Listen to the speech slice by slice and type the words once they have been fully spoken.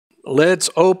let's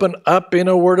open up in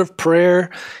a word of prayer,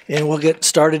 and we'll get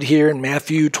started here in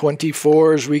Matthew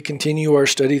 24 as we continue our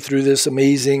study through this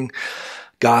amazing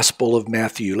Gospel of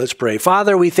Matthew. Let's pray.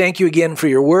 Father, we thank you again for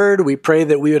your word. We pray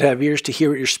that we would have ears to hear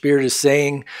what your Spirit is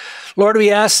saying. Lord, we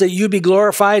ask that you be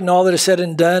glorified in all that is said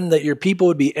and done, that your people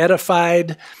would be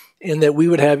edified, and that we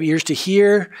would have ears to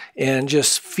hear and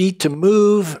just feet to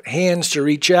move, hands to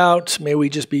reach out. May we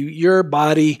just be your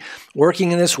body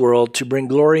working in this world to bring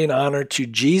glory and honor to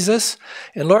Jesus.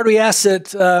 And Lord, we ask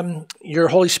that your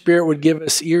Holy Spirit would give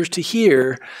us ears to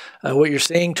hear what you're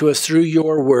saying to us through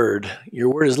your word.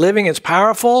 Your word is living, it's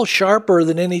powerful, sharper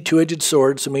than any two-edged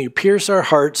sword. So may you pierce our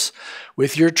hearts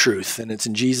with your truth. And it's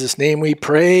in Jesus' name we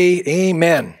pray.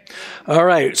 Amen. All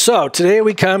right, so today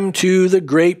we come to the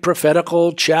great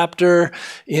prophetical chapter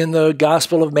in the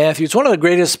Gospel of Matthew. It's one of the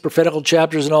greatest prophetical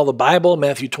chapters in all the Bible,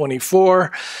 Matthew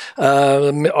 24,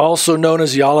 also known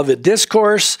as the Olivet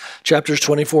Discourse, chapters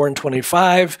 24 and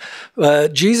 25.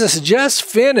 Jesus just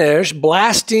finished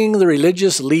blasting the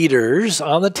religious leaders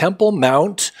on the Temple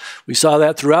Mount. We saw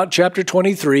that throughout chapter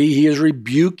 23. He is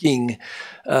rebuking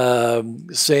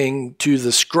saying to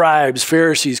the scribes,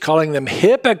 Pharisees, calling them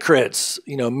hypocrites,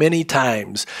 many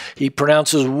times. He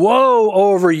pronounces, woe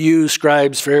over you,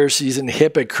 scribes, Pharisees, and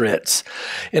hypocrites.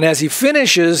 And as he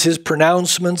finishes his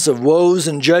pronouncements of woes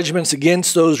and judgments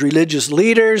against those religious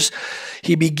leaders,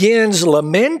 he begins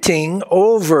lamenting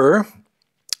over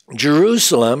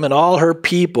Jerusalem and all her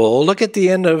people. Look at the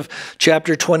end of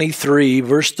chapter 23,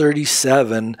 verse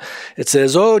 37. It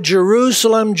says, "Oh,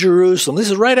 Jerusalem, Jerusalem." This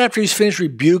is right after he's finished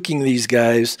rebuking these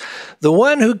guys. "The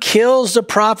one who kills the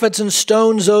prophets and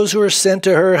stones those who are sent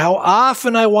to her. How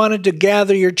often I wanted to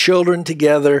gather your children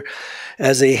together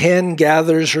as a hen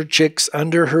gathers her chicks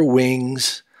under her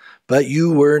wings, but you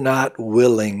were not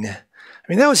willing."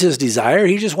 That was his desire.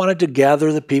 He just wanted to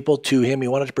gather the people to him. He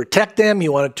wanted to protect them. He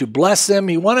wanted to bless them.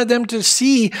 He wanted them to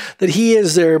see that he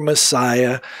is their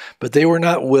Messiah, but they were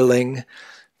not willing.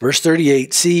 Verse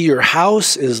 38, "See, your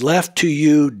house is left to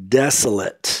you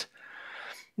desolate."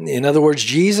 In other words,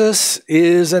 Jesus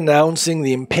is announcing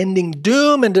the impending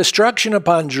doom and destruction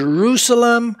upon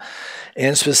Jerusalem,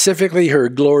 and specifically her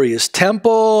glorious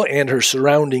temple and her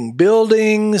surrounding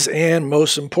buildings, and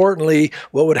most importantly,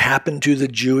 what would happen to the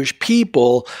Jewish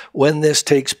people when this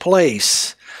takes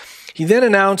place. He then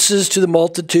announces to the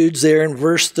multitudes there in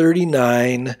verse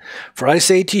 39, "For I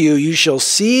say to you, you shall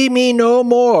see me no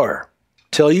more,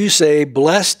 till you say,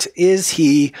 blessed is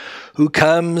he who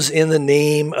comes in the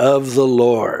name of the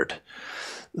Lord."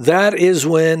 That is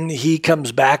when he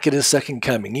comes back at his second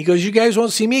coming. He goes, you guys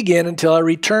won't see me again until I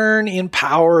return in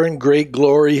power and great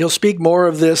glory. He'll speak more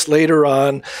of this later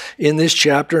on in this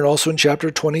chapter and also in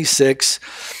chapter 26.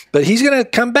 But he's going to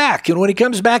come back. And when he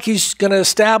comes back, he's going to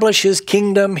establish his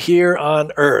kingdom here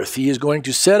on earth. He is going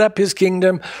to set up his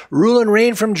kingdom, rule and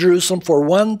reign from Jerusalem for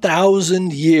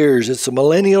 1,000 years. It's the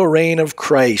millennial reign of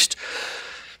Christ.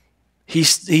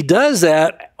 He does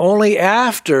that only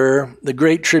after the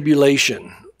Great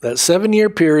Tribulation, that 7-year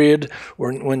period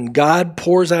when God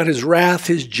pours out his wrath,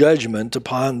 his judgment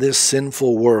upon this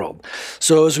sinful world.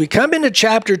 So as we come into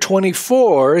chapter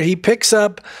 24, he picks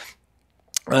up,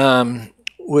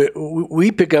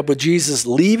 we pick up with Jesus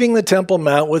leaving the Temple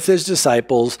Mount with his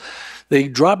disciples. They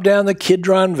drop down the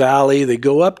Kidron Valley. They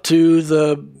go up to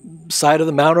the side of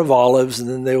the Mount of Olives, and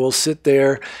then they will sit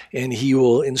there and he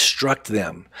will instruct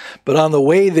them. But on the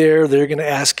way there, they're going to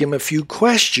ask him a few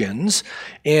questions,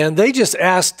 and they just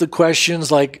ask the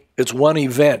questions like it's one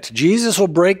event. Jesus will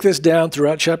break this down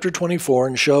throughout chapter 24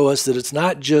 and show us that it's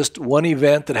not just one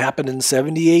event that happened in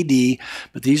 70 AD,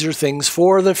 but these are things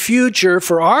for the future,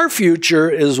 for our future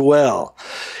as well.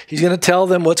 He's going to tell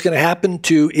them what's going to happen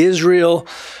to Israel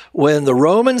when the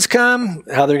Romans come,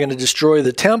 how they're going to destroy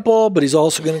the temple, but he's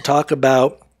also going to talk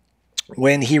about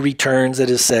when he returns at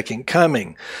his second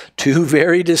coming. Two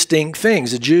very distinct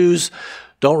things. The Jews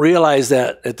don't realize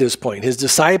that at this point. His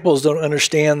disciples don't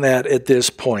understand that at this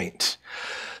point.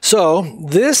 So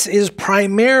this is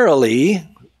primarily,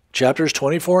 chapters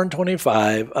 24 and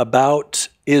 25, about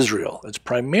Israel. It's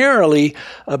primarily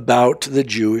about the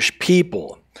Jewish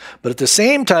people. But at the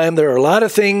same time, there are a lot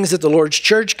of things that the Lord's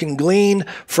church can glean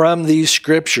from these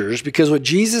scriptures, because what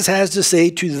Jesus has to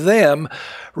say to them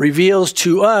reveals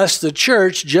to us, the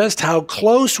church, just how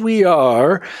close we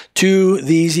are to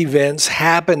these events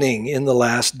happening in the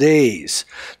last days.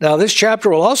 Now, this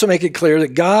chapter will also make it clear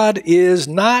that God is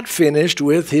not finished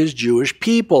with his Jewish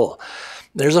people.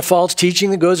 There's a false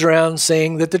teaching that goes around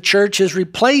saying that the church has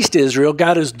replaced Israel.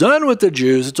 God is done with the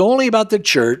Jews. It's only about the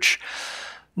church.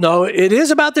 No, it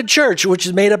is about the church, which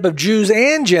is made up of Jews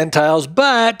and Gentiles,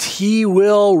 but he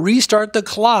will restart the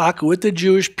clock with the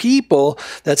Jewish people.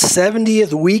 That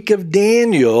 70th week of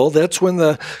Daniel, that's when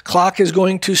the clock is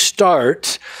going to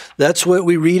start. That's what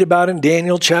we read about in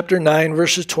Daniel chapter 9,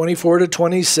 verses 24 to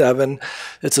 27.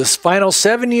 It's a final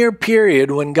 7-year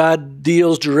period when God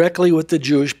deals directly with the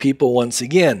Jewish people once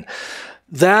again.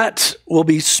 That will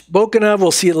be spoken of.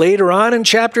 We'll see it later on in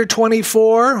chapter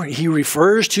 24. He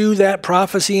refers to that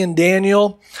prophecy in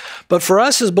Daniel. But for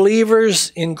us as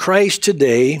believers in Christ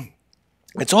today,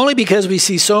 it's only because we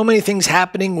see so many things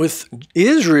happening with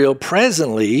Israel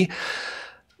presently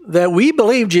that we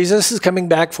believe Jesus is coming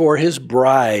back for his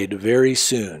bride very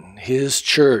soon, his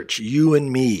church, you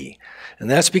and me. And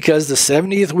that's because the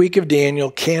 70th week of Daniel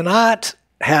cannot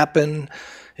happen.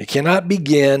 It cannot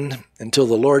begin until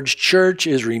the Lord's church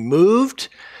is removed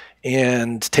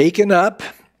and taken up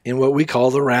in what we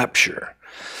call the rapture.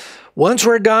 Once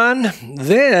we're gone,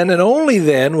 then and only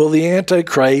then will the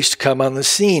Antichrist come on the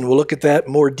scene. We'll look at that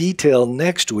in more detail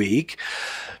next week.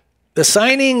 The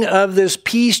signing of this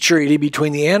peace treaty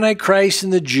between the Antichrist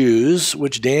and the Jews,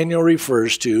 which Daniel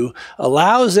refers to,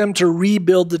 allows them to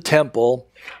rebuild the temple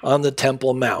on the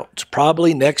Temple Mount,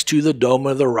 probably next to the Dome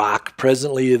of the Rock,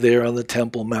 presently there on the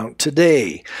Temple Mount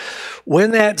today. When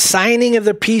that signing of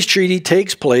the peace treaty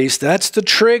takes place, that's the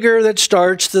trigger that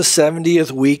starts the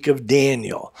 70th week of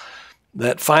Daniel,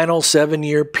 that final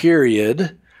 7-year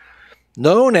period,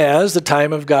 known as the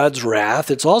time of God's wrath.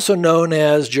 It's also known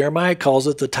as, Jeremiah calls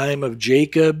it, the time of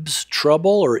Jacob's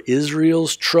trouble or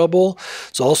Israel's trouble.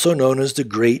 It's also known as the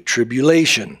Great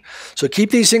Tribulation. So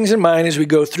keep these things in mind as we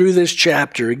go through this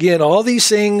chapter. Again, all these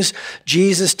things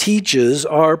Jesus teaches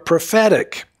are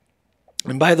prophetic.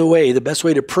 And by the way, the best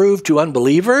way to prove to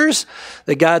unbelievers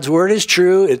that God's word is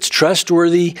true, it's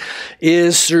trustworthy,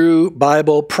 is through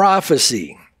Bible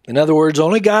prophecy. In other words,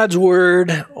 only God's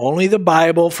word, only the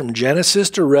Bible from Genesis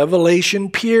to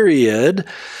Revelation period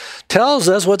tells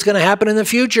us what's going to happen in the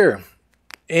future.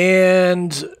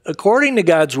 And according to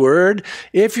God's word,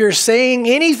 if you're saying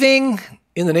anything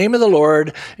in the name of the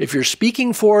Lord, if you're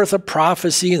speaking forth a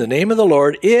prophecy in the name of the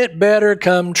Lord, it better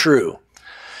come true.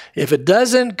 If it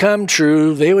doesn't come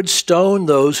true, they would stone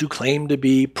those who claim to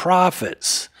be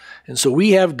prophets. And so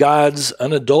we have God's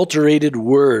unadulterated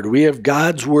word. We have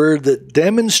God's word that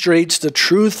demonstrates the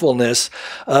truthfulness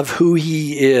of who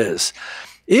he is.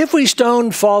 If we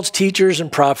stoned false teachers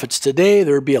and prophets today,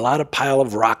 there would be a lot of pile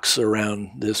of rocks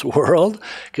around this world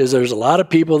because there's a lot of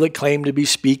people that claim to be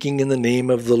speaking in the name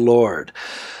of the Lord.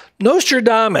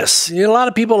 Nostradamus, a lot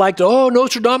of people like to,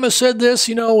 Nostradamus said this,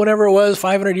 whenever it was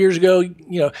 500 years ago,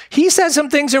 he said some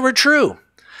things that were true.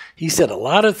 He said a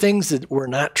lot of things that were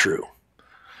not true.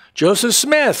 Joseph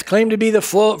Smith claimed to be the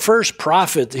first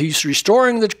prophet. He's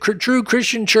restoring the true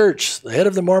Christian church, the head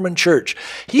of the Mormon church.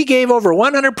 He gave over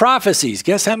 100 prophecies.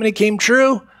 Guess how many came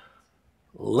true?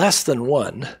 Less than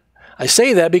one. I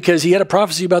say that because he had a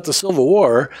prophecy about the Civil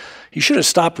War. He should have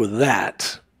stopped with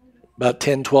that about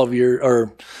 10, 12 years,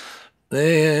 or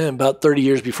about 30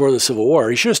 years before the Civil War.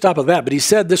 He should have stopped with that, but he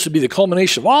said this would be the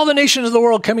culmination of all the nations of the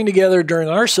world coming together during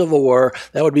our Civil War.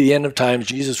 That would be the end of times,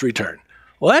 Jesus' return.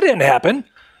 Well, that didn't happen.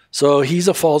 So he's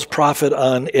a false prophet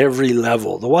on every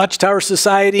level. The Watchtower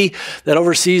Society that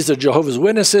oversees the Jehovah's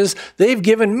Witnesses, they've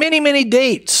given many, many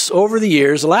dates over the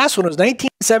years. The last one was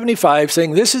 1975,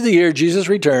 saying this is the year Jesus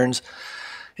returns.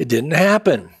 It didn't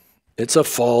happen. It's a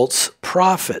false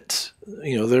prophet.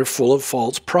 They're full of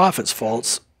false prophets,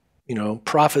 false,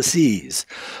 prophecies.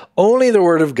 Only the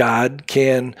Word of God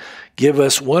can give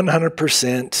us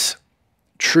 100%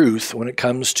 truth when it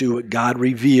comes to what God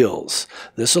reveals.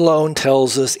 This alone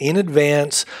tells us in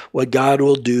advance what God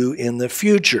will do in the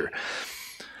future.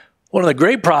 One of the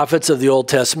great prophets of the Old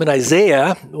Testament,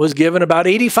 Isaiah, was given about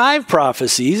 85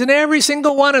 prophecies, and every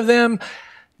single one of them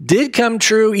did come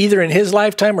true either in his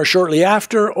lifetime or shortly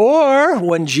after, or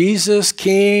when Jesus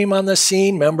came on the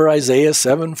scene. Remember Isaiah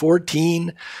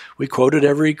 7:14? We quote it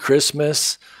every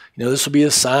Christmas. This will be a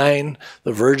sign.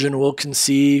 The virgin will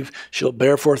conceive. She'll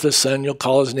bear forth a son. You'll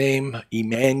call his name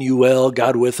Emmanuel,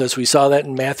 God with us. We saw that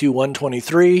in Matthew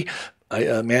 1:23.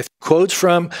 Matthew quotes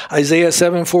from Isaiah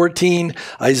 7:14.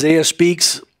 Isaiah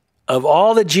speaks of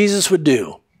all that Jesus would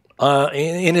do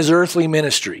in his earthly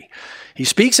ministry. He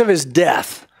speaks of his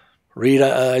death. Read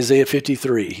Isaiah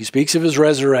 53. He speaks of his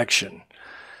resurrection.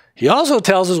 He also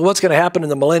tells us what's going to happen in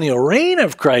the millennial reign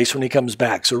of Christ when he comes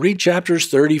back. So read chapters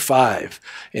 35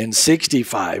 and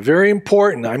 65. Very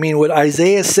important. What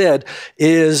Isaiah said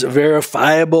is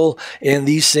verifiable, and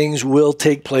these things will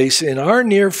take place in our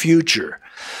near future.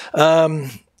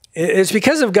 It's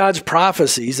because of God's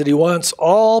prophecies that he wants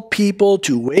all people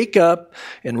to wake up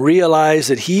and realize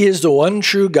that he is the one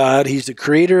true God. He's the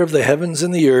creator of the heavens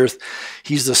and the earth.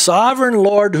 He's the sovereign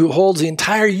Lord who holds the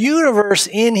entire universe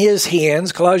in his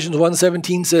hands. Colossians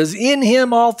 1:17 says, in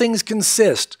him all things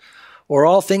consist, or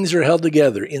all things are held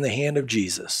together in the hand of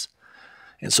Jesus.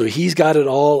 And so he's got it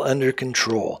all under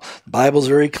control. The Bible's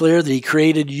very clear that he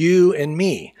created you and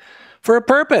me for a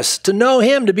purpose, to know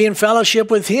him, to be in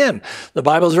fellowship with him. The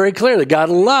Bible's very clear that God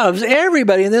loves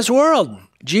everybody in this world.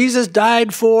 Jesus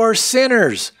died for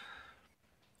sinners.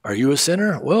 Are you a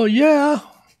sinner? Well, yeah.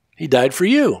 He died for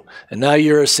you. And now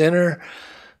you're a sinner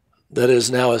that is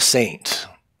now a saint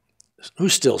who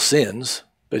still sins,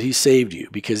 but he saved you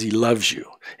because he loves you.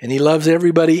 And he loves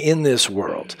everybody in this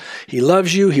world. He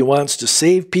loves you. He wants to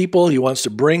save people. He wants to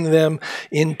bring them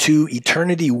into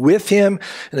eternity with him.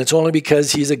 And it's only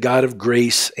because he's a God of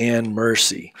grace and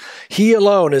mercy. He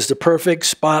alone is the perfect,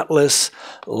 spotless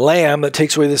Lamb that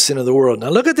takes away the sin of the world. Now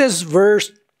look at this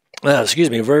verse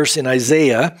in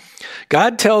Isaiah.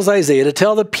 God tells Isaiah to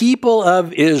tell the people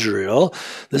of Israel.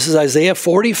 This is Isaiah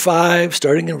 45,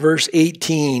 starting in verse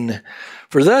 18.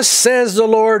 For thus says the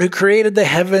Lord who created the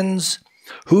heavens,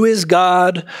 who is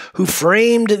God, who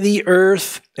framed the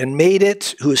earth and made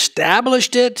it, who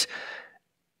established it,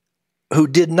 who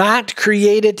did not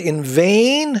create it in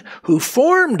vain, who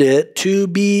formed it to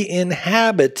be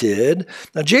inhabited.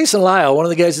 Now, Jason Lyle, one of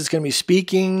the guys that's going to be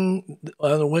speaking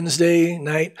on a Wednesday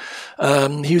night,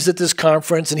 he was at this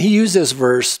conference, and he used this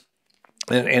verse.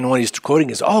 And when he's quoting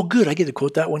is, oh, good, I get to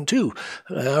quote that one too.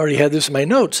 I already had this in my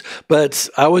notes, but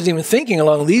I wasn't even thinking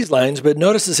along these lines. But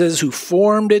notice it says, who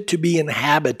formed it to be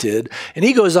inhabited. And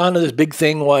he goes on to this big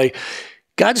thing why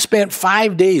God spent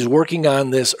 5 days working on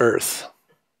this earth.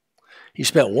 He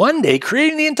spent 1 day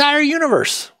creating the entire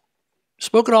universe.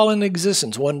 Spoke it all into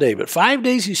existence 1 day. But 5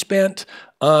 days he spent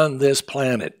on this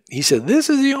planet. He said, this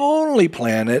is the only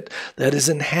planet that is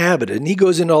inhabited. And he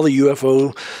goes into all the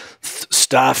UFO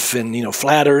stuff and,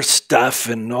 flat earth stuff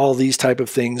and all these type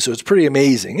of things. So it's pretty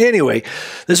amazing. Anyway,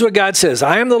 this is what God says.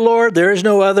 I am the Lord, there is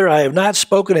no other. I have not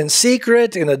spoken in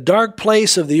secret in a dark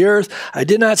place of the earth. I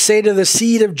did not say to the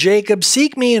seed of Jacob,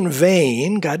 seek me in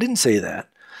vain. God didn't say that.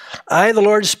 I, the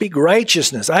Lord, speak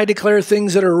righteousness. I declare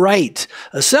things that are right.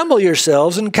 Assemble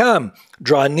yourselves and come.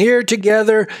 Draw near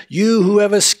together, you who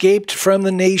have escaped from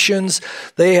the nations.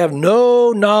 They have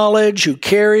no knowledge who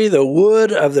carry the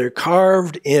wood of their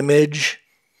carved image.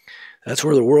 That's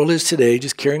where the world is today,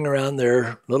 just carrying around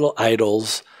their little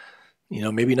idols.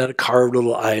 Maybe not a carved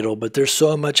little idol, but there's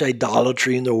so much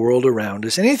idolatry in the world around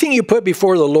us. Anything you put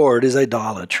before the Lord is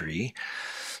idolatry.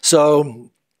 So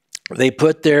they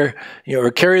put their,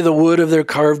 or carry the wood of their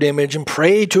carved image and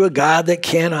pray to a God that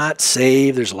cannot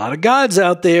save. There's a lot of gods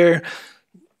out there,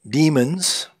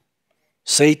 demons.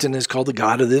 Satan is called the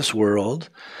god of this world.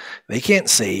 They can't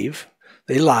save.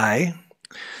 They lie.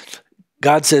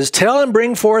 God says, tell and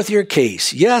bring forth your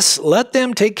case. Yes, let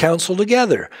them take counsel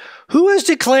together. Who has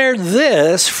declared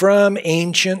this from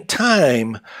ancient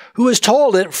time? Who has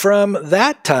told it from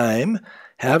that time?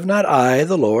 Have not I,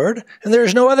 the Lord? And there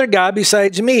is no other God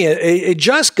besides me, a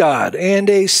just God and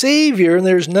a Savior, and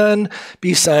there's none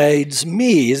besides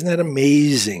me. Isn't that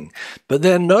amazing? But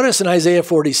then notice in Isaiah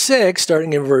 46,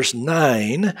 starting in verse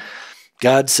 9,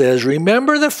 God says,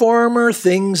 remember the former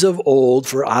things of old,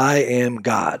 for I am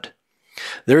God.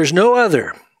 There is no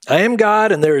other. I am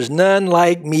God, and there is none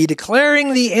like me,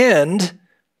 declaring the end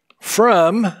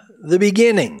from the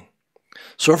beginning.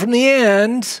 So from the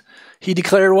end, he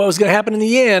declared what was going to happen in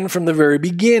the end from the very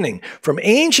beginning. From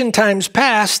ancient times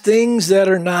past, things that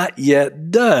are not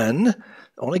yet done.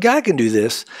 Only God can do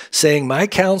this, saying, my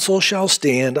counsel shall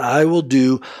stand. I will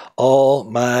do all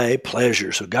my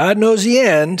pleasure. So God knows the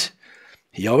end.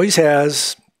 He always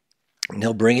has, and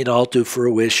he'll bring it all to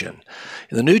fruition.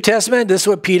 In the New Testament, this is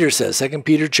what Peter says, 2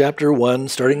 Peter chapter 1,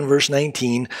 starting in verse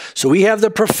 19. So we have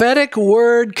the prophetic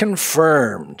word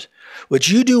confirmed, which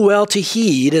you do well to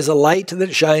heed as a light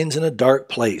that shines in a dark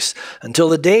place, until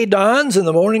the day dawns and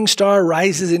the morning star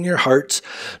rises in your hearts,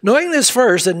 knowing this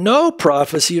first, that no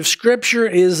prophecy of Scripture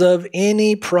is of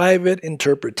any private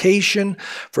interpretation,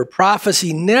 for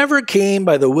prophecy never came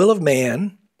by the will of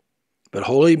man, but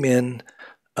holy men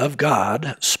of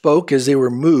God spoke as they were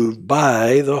moved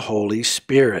by the Holy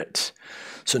Spirit.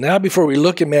 So now before we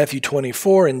look at Matthew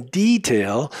 24 in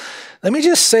detail, let me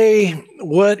just say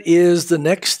what is the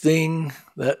next thing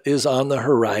that is on the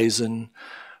horizon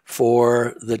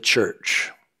for the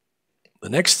church. The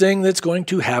next thing that's going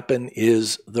to happen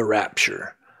is the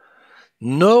rapture.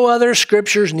 No other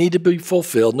scriptures need to be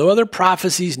fulfilled. No other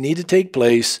prophecies need to take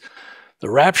place. The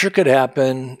rapture could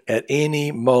happen at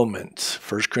any moment.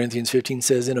 1 Corinthians 15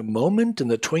 says, in a moment, in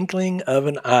the twinkling of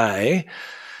an eye,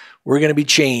 we're going to be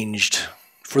changed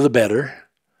for the better.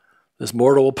 This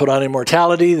mortal will put on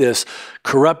immortality. This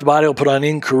corrupt body will put on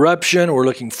incorruption. We're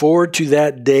looking forward to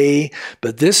that day.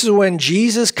 But this is when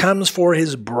Jesus comes for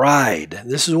his bride.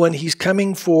 This is when he's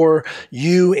coming for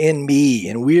you and me.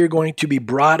 And we are going to be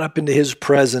brought up into his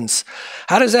presence.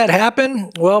 How does that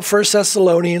happen? Well, 1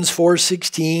 Thessalonians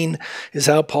 4:16 is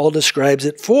how Paul describes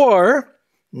it. For,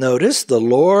 notice, the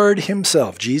Lord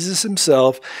himself, Jesus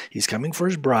himself, he's coming for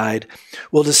his bride,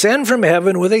 will descend from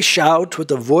heaven with a shout, with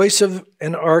the voice of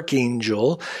an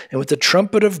archangel, and with the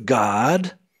trumpet of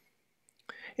God,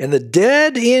 and the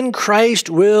dead in Christ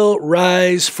will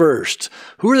rise first.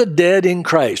 Who are the dead in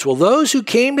Christ? Well, those who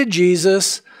came to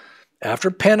Jesus after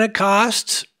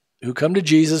Pentecost, who come to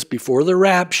Jesus before the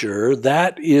rapture,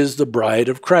 that is the bride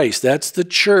of Christ. That's the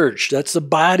church. That's the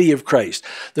body of Christ.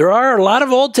 There are a lot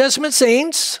of Old Testament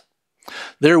saints.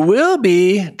 There will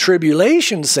be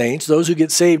tribulation saints, those who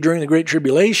get saved during the Great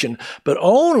Tribulation, but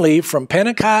only from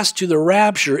Pentecost to the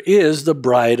rapture is the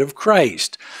bride of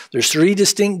Christ. There's three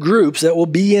distinct groups that will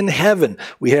be in heaven.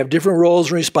 We have different roles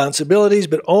and responsibilities,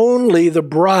 but only the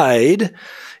bride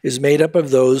is made up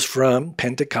of those from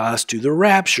Pentecost to the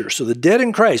rapture. So the dead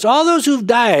in Christ, all those who've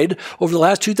died over the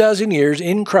last 2,000 years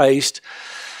in Christ,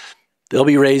 they'll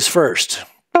be raised first.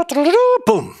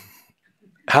 Boom.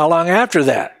 How long after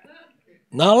that?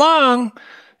 Not long.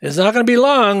 It's not going to be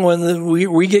long when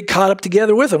we get caught up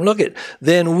together with them. Look at,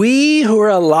 then we who are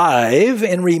alive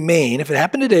and remain, if it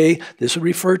happened today, this would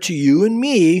refer to you and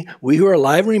me, we who are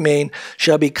alive and remain,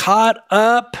 shall be caught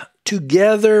up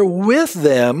together with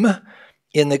them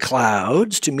in the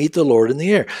clouds to meet the Lord in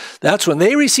the air. That's when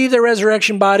they receive their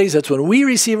resurrection bodies. That's when we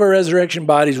receive our resurrection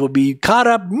bodies. We'll be caught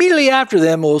up immediately after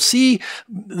them. We'll see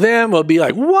them. We'll be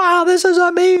like, wow, this is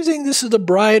amazing. This is the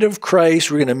bride of Christ.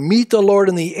 We're going to meet the Lord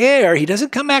in the air. He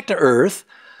doesn't come back to earth.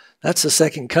 That's the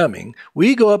second coming.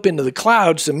 We go up into the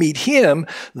clouds to meet him.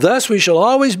 Thus we shall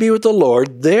always be with the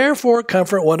Lord. Therefore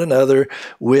comfort one another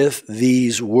with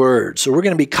these words. So we're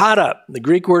going to be caught up. The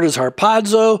Greek word is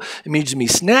harpazo. It means to be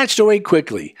snatched away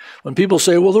quickly. When people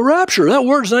say, well, the rapture, that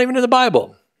word's not even in the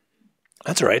Bible.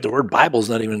 That's all right. The word Bible is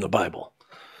not even in the Bible.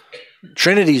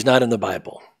 Trinity's not in the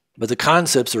Bible, but the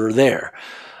concepts are there.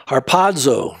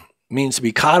 Harpazo means to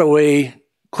be caught away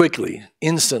quickly,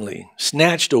 instantly,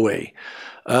 snatched away.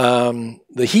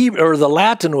 The Hebrew or the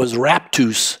Latin was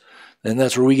raptus, and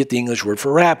that's where we get the English word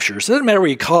for rapture. So it doesn't matter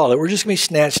what you call it. We're just going to be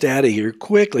snatched out of here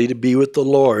quickly to be with the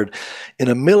Lord in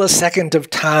a millisecond of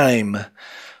time.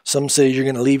 Some say you're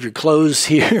going to leave your clothes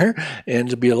here and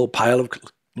to be a little pile of,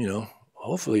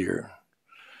 hopefully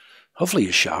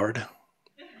you showered.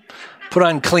 Put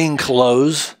on clean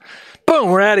clothes. Boom,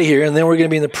 we're out of here, and then we're going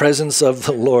to be in the presence of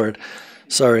the Lord.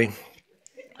 Sorry.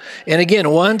 And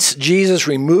again, once Jesus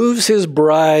removes his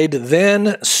bride,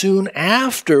 then soon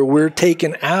after we're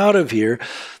taken out of here,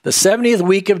 the 70th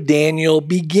week of Daniel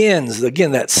begins.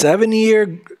 Again, that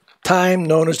 7-year time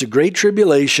known as the Great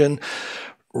Tribulation.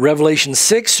 Revelation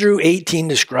 6 through 18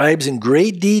 describes in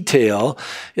great detail.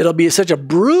 It'll be such a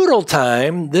brutal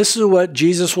time. This is what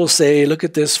Jesus will say. Look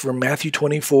at this from Matthew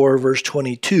 24, verse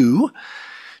 22.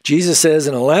 Jesus says,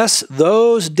 and unless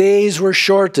those days were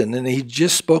shortened, and he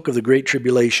just spoke of the Great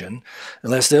Tribulation,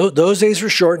 unless those days were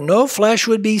shortened, no flesh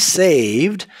would be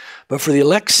saved, but for the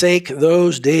elect's sake,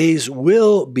 those days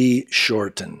will be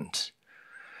shortened.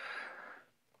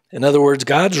 In other words,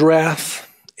 God's wrath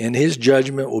and his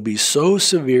judgment will be so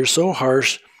severe, so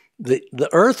harsh, that the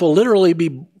earth will literally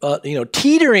be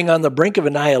teetering on the brink of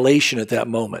annihilation at that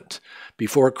moment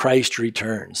before Christ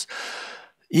returns.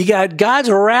 You got God's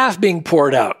wrath being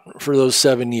poured out for those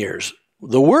 7 years.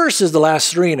 The worst is the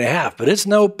last 3.5, but it's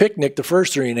no picnic the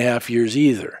first 3.5 years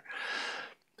either.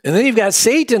 And then you've got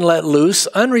Satan let loose,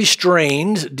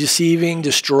 unrestrained, deceiving,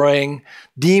 destroying,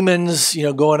 demons,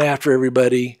 going after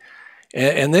everybody.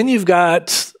 And then you've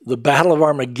got the Battle of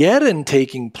Armageddon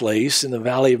taking place in the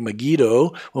Valley of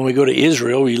Megiddo. When we go to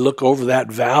Israel, we look over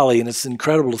that valley, and it's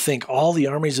incredible to think all the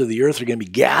armies of the earth are going to be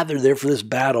gathered there for this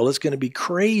battle. It's going to be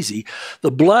crazy.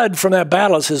 The blood from that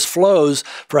battle, it says, flows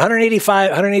for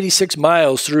 186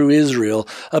 miles through Israel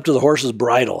up to the horse's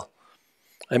bridle.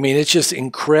 I mean, it's just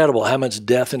incredible how much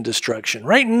death and destruction.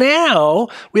 Right now,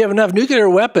 we have enough nuclear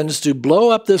weapons to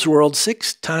blow up this world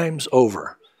 6 times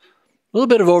over. A little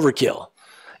bit of overkill.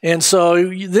 And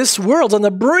so this world's on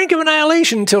the brink of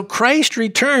annihilation until Christ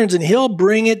returns, and he'll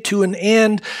bring it to an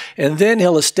end, and then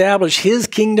he'll establish his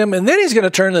kingdom, and then he's going to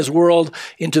turn this world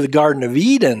into the Garden of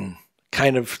Eden,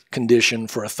 kind of condition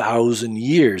for 1,000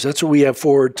 years. That's what we have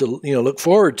look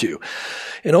forward to.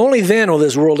 And only then will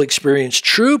this world experience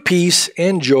true peace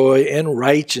and joy and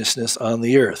righteousness on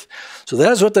the earth. So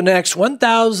that's what the next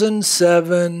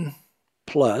 1,007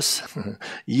 plus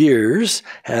years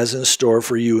has in store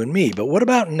for you and me. But what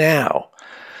about now?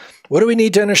 What do we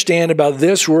need to understand about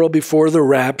this world before the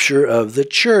rapture of the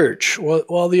church?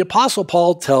 Well, the Apostle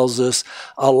Paul tells us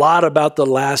a lot about the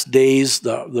last days,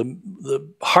 the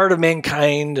heart of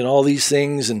mankind and all these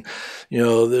things. And, they're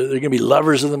going to be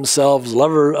lovers of themselves,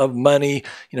 lover of money,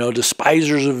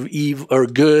 despisers of evil or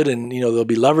good. And, they'll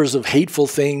be lovers of hateful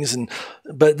things.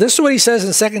 But this is what he says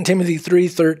in 2 Timothy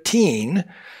 3:13,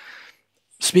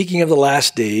 speaking of the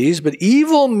last days, but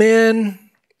evil men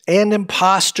and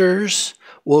impostors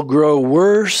will grow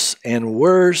worse and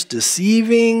worse,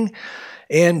 deceiving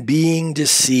and being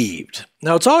deceived.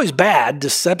 Now, it's always bad.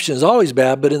 Deception is always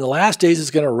bad, but in the last days, it's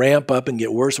going to ramp up and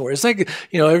get worse and worse. It's like,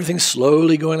 everything's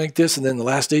slowly going like this, and then the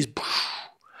last days,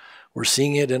 we're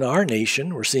seeing it in our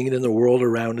nation. We're seeing it in the world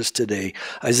around us today.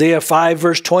 Isaiah 5,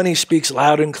 verse 20 speaks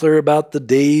loud and clear about the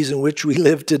days in which we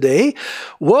live today.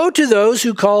 Woe to those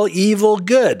who call evil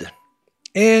good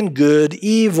and good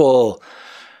evil.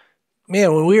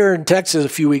 Man, when we were in Texas a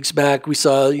few weeks back, we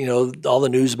saw, all the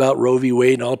news about Roe v.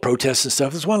 Wade and all the protests and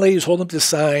stuff. This one lady was holding up this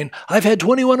sign, I've had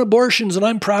 21 abortions and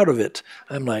I'm proud of it.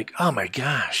 I'm like, oh my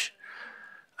gosh,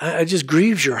 it just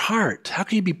grieves your heart. How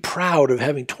can you be proud of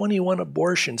having 21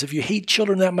 abortions? If you hate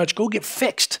children that much, go get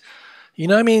fixed.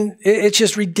 It's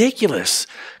just ridiculous.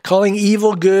 Calling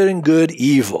evil good and good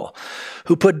evil.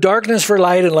 Who put darkness for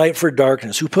light and light for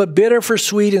darkness. Who put bitter for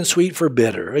sweet and sweet for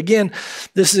bitter. Again,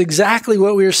 this is exactly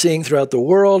what we are seeing throughout the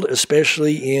world,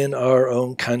 especially in our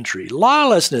own country.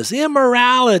 Lawlessness,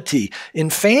 immorality,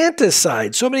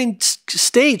 infanticide. So many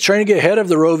states trying to get ahead of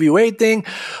the Roe v. Wade thing.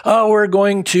 Oh, we're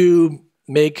going to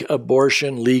make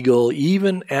abortion legal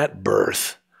even at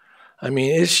birth.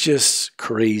 It's just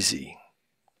crazy.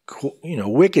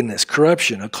 Wickedness,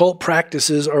 corruption, occult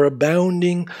practices are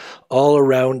abounding all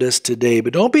around us today.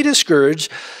 But don't be discouraged.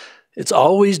 It's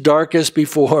always darkest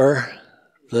before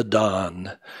the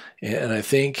dawn. And I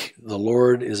think the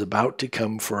Lord is about to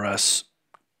come for us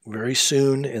very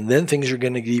soon. And then things are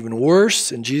going to get even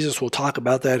worse. And Jesus will talk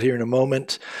about that here in a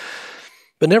moment.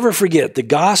 But never forget, the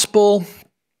gospel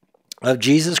of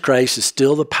Jesus Christ is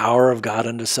still the power of God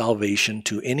unto salvation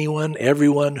to anyone,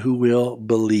 everyone who will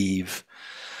believe.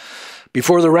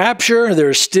 Before the rapture, there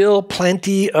is still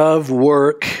plenty of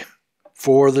work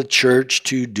for the church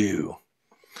to do.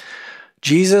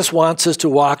 Jesus wants us to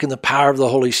walk in the power of the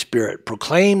Holy Spirit,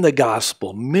 proclaim the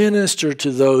gospel, minister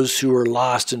to those who are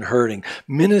lost and hurting,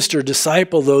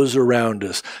 disciple those around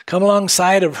us, come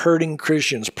alongside of hurting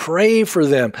Christians, pray for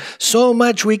them. So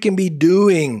much we can be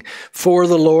doing for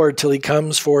the Lord till he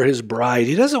comes for his bride.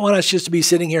 He doesn't want us just to be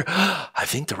sitting here, I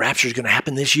think the rapture is going to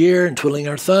happen this year, and twiddling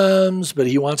our thumbs, but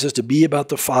he wants us to be about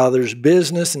the Father's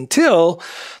business until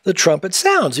the trumpet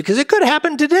sounds, because it could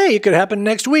happen today, it could happen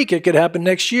next week, it could happen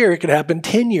next year, it could happen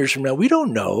 10 years from now. We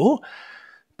don't know.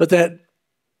 But that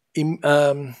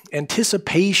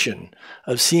anticipation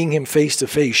of seeing him face to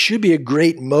face should be a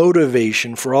great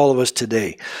motivation for all of us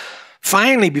today.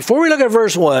 Finally, before we look at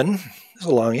verse 1, this is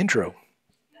a long intro.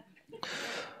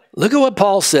 Look at what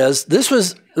Paul says. This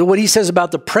was what he says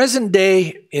about the present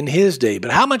day in his day.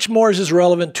 But how much more is this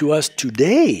relevant to us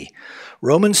today?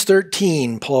 Romans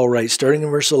 13, Paul writes, starting in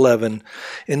verse 11,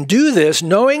 and do this,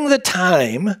 knowing the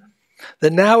time,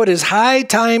 that now it is high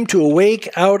time to awake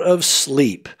out of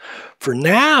sleep. For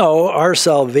now our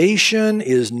salvation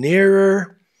is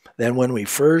nearer than when we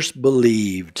first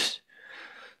believed.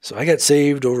 So I got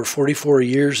saved over 44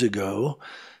 years ago,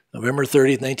 November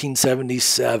 30th,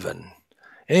 1977.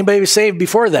 Anybody saved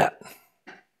before that?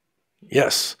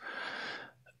 Yes.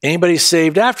 Anybody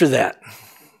saved after that?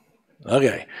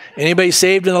 Okay. Anybody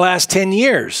saved in the last 10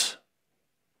 years?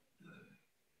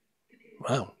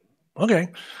 Wow. Okay.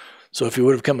 So if you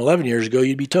would have come 11 years ago,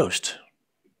 you'd be toast.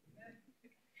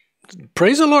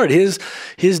 Praise the Lord. His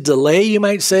delay, you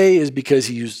might say, is because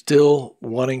he's still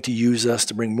wanting to use us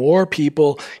to bring more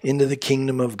people into the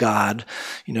kingdom of God.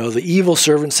 The evil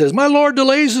servant says, my Lord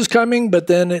delays his coming, but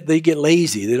then they get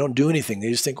lazy. They don't do anything.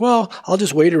 They just think, well, I'll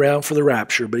just wait around for the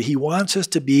rapture. But he wants us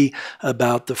to be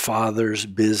about the Father's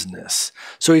business.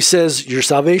 So he says, your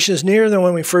salvation is nearer than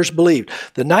when we first believed.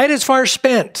 The night is far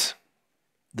spent.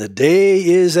 The day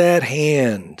is at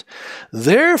hand.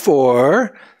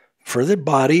 Therefore, for the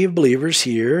body of believers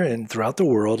here and throughout the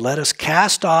world, let us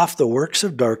cast off the works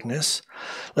of darkness.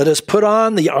 Let us put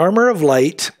on the armor of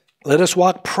light. Let us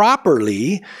walk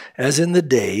properly as in the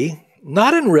day,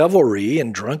 not in revelry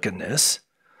and drunkenness,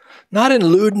 not in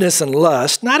lewdness and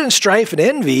lust, not in strife and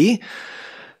envy,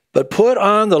 but put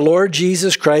on the Lord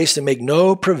Jesus Christ and make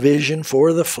no provision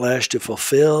for the flesh to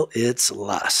fulfill its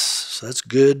lusts. So that's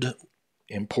good,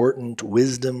 important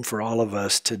wisdom for all of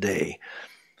us today.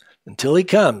 Until he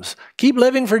comes, keep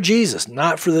living for Jesus,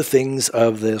 not for the things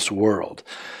of this world.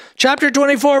 Chapter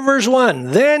 24, verse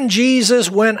 1. Then Jesus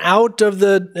went out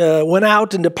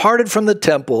and departed from the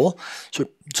temple. So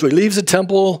he leaves the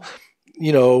temple,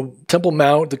 Temple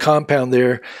Mount, the compound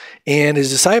there, and his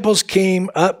disciples came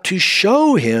up to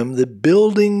show him the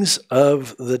buildings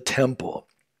of the temple.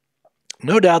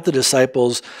 No doubt the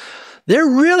disciples, they're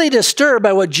really disturbed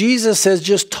by what Jesus has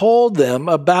just told them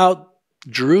about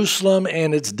Jerusalem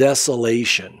and its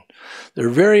desolation. They're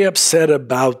very upset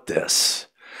about this.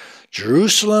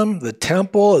 Jerusalem, the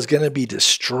temple, is going to be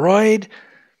destroyed.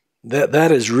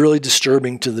 That is really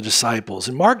disturbing to the disciples.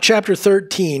 In Mark chapter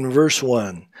 13, verse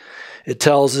 1, it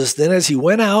tells us, then as he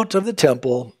went out of the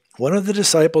temple, one of the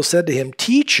disciples said to him,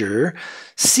 Teacher,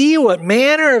 see what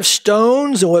manner of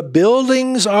stones and what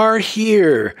buildings are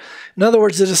here. In other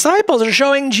words, the disciples are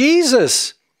showing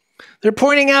Jesus. They're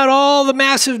pointing out all the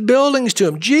massive buildings to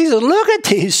him. Jesus, look at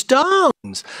these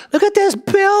stones. Look at this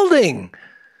building.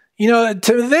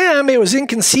 To them, it was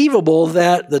inconceivable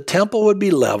that the temple would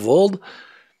be leveled,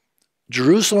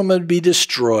 Jerusalem would be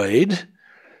destroyed.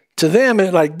 To them,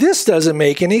 this doesn't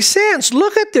make any sense.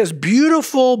 Look at this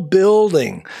beautiful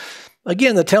building.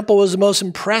 Again, the temple was the most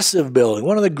impressive building,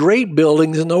 one of the great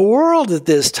buildings in the world at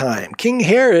this time. King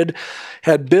Herod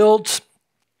had built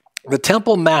the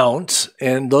Temple Mount,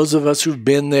 and those of us who've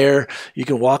been there, you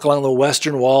can walk along the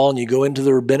western wall and you go into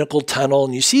the rabbinical tunnel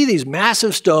and you see these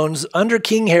massive stones under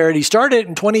King Herod. He started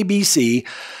in 20 BC.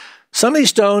 Some of these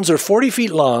stones are 40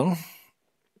 feet long.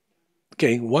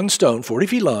 Okay, one stone, 40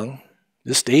 feet long.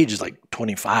 This stage is like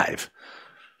 25.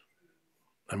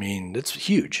 I mean, it's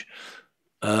huge.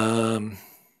 Trying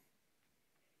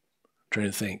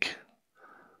to think.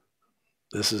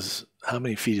 How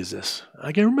many feet is this?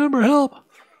 I can't remember, help.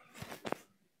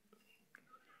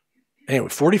 Anyway,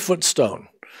 40-foot stone,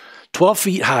 12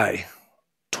 feet high,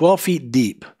 12 feet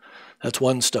deep. That's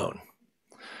one stone.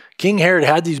 King Herod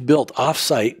had these built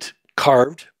off-site,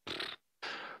 carved.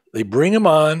 They bring them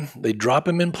on, they drop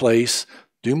them in place,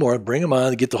 do more, bring them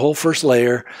on, they get the whole first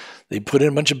layer, they put in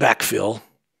a bunch of backfill,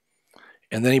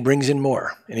 and then he brings in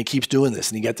more, and he keeps doing this,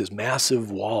 and he got this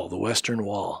massive wall, the Western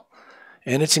Wall.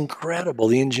 And it's incredible,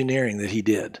 the engineering that he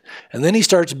did. And then he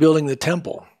starts building the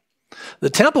temple. The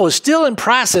temple is still in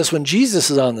process when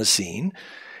Jesus is on the scene.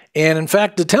 And in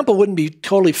fact, the temple wouldn't be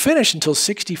totally finished until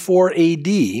 64 AD.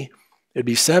 It'd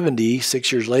be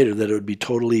 6 years later, that it would be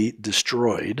totally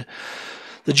destroyed.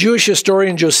 The Jewish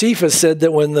historian Josephus said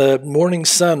that when the morning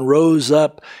sun rose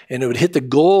up and it would hit the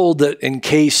gold that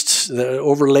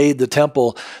overlaid the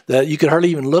temple, that you could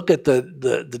hardly even look at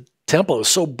the temple. It was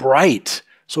so bright,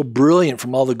 so brilliant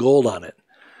from all the gold on it.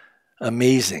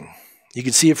 Amazing. You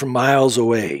could see it from miles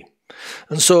away.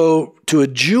 And so to a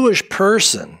Jewish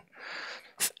person,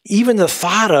 even the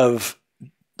thought of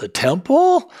the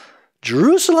temple,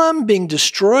 Jerusalem being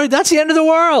destroyed, that's the end of the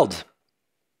world.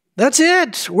 That's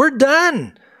it. We're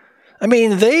done. I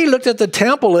mean, they looked at the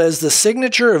temple as the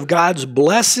signature of God's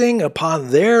blessing upon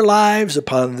their lives,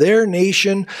 upon their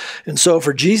nation. And so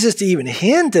for Jesus to even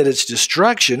hint at its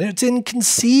destruction, it's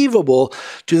inconceivable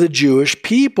to the Jewish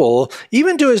people,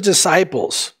 even to his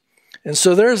disciples. And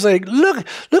so there's look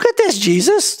at this,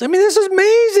 Jesus. I mean, this is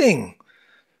amazing.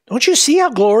 Don't you see how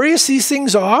glorious these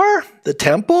things are? The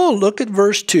temple, look at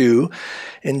verse 2.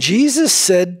 And Jesus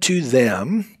said to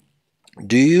them,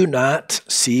 do you not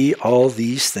see all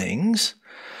these things?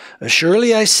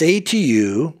 Surely I say to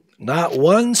you, not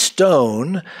one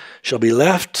stone shall be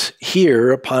left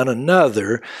here upon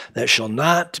another that shall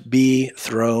not be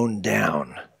thrown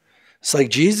down. It's like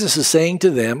Jesus is saying to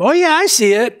them, oh yeah, I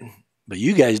see it. But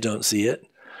you guys don't see it.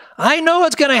 I know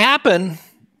what's going to happen.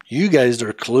 You guys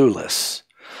are clueless.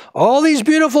 All these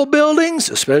beautiful buildings,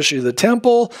 especially the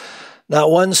temple,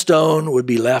 not one stone would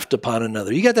be left upon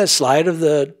another. You got that slide of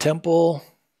the temple,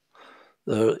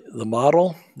 the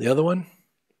model, the other one?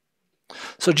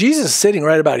 So Jesus is sitting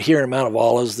right about here in Mount of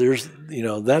Olives.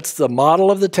 That's the model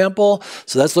of the temple.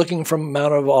 So that's looking from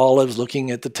Mount of Olives,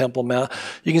 looking at the Temple Mount.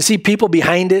 You can see people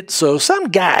behind it. So some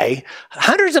guy,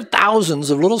 hundreds of thousands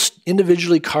of little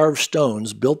individually carved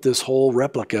stones, built this whole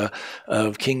replica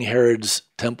of King Herod's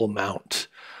Temple Mount.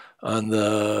 On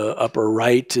the upper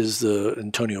right is the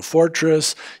Antonia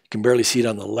Fortress. You can barely see it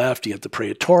on the left. You have the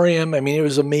Praetorium. I mean, it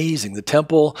was amazing. The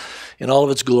temple in all of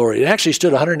its glory. It actually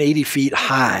stood 180 feet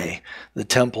high, the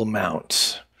Temple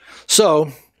Mount.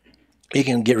 So you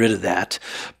can get rid of that.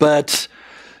 But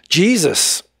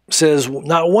Jesus says,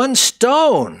 not one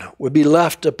stone would be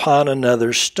left upon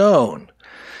another stone.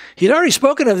 He'd already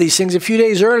spoken of these things a few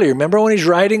days earlier. Remember when he's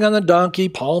riding on the donkey,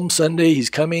 Palm Sunday, he's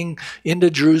coming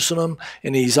into Jerusalem,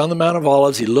 and he's on the Mount of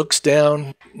Olives. He looks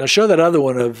down. Now show that other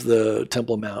one of the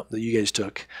Temple Mount that you guys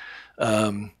took.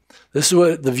 This is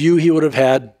what the view he would have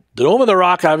had. The Dome of the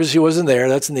Rock obviously wasn't there.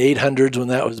 That's in the 800s when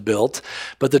that was built.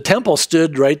 But the temple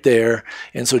stood right there.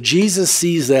 And so Jesus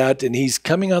sees that, and he's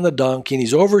coming on the donkey, and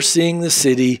he's overseeing the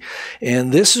city.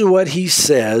 And this is what he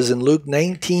says in Luke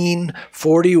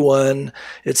 19:41.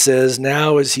 It says,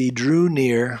 now as he drew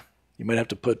near, you might have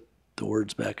to put the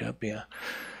words back up, yeah.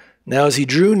 Now as he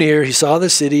drew near, he saw the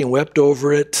city and wept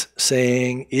over it,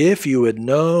 saying, if you had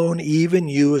known, even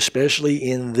you, especially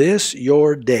in this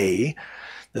your day,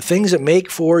 the things that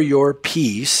make for your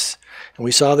peace. And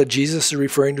we saw that Jesus is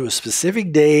referring to a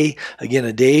specific day, again,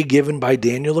 a day given by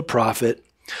Daniel the prophet.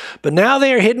 But now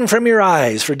they are hidden from your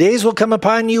eyes, for days will come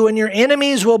upon you when your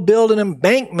enemies will build an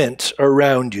embankment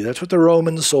around you. That's what the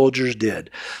Roman soldiers did.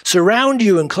 Surround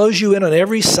you and close you in on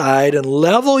every side and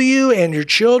level you and your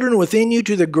children within you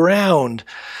to the ground.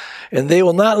 And they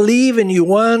will not leave in you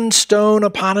one stone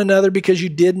upon another because you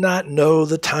did not know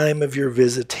the time of your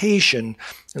visitation.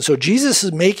 And so Jesus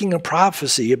is making a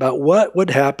prophecy about what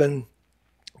would happen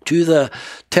to the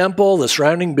temple, the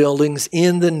surrounding buildings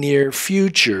in the near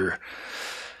future.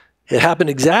 It happened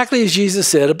exactly as Jesus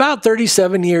said about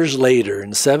 37 years later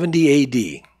in 70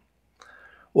 AD.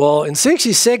 Well, in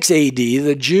 66 AD,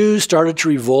 the Jews started to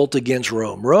revolt against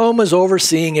Rome. Rome was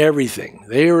overseeing everything.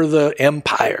 They were the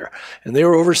empire, and they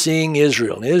were overseeing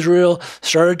Israel. And Israel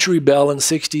started to rebel in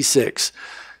 66.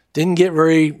 Didn't get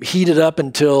very heated up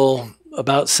until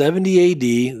about 70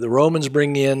 AD. The Romans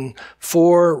bring in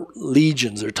 4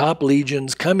 legions, their top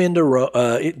legions, come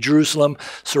into Jerusalem,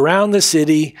 surround the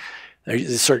city. They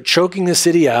start choking the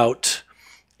city out,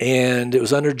 and it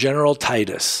was under General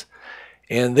Titus.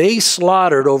 And they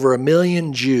slaughtered over 1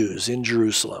 million Jews in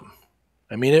Jerusalem.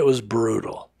 I mean, it was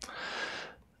brutal.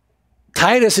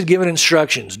 Titus had given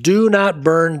instructions, do not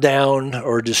burn down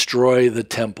or destroy the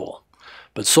temple.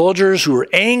 But soldiers who were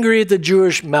angry at the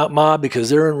Jewish mob because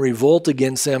they're in revolt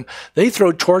against them, they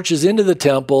throw torches into the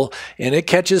temple, and it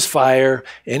catches fire,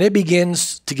 and it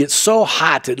begins to get so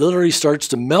hot it literally starts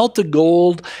to melt the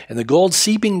gold, and the gold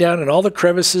seeping down in all the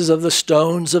crevices of the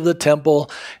stones of the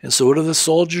temple. And so what do the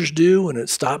soldiers do when it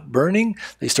stopped burning?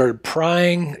 They started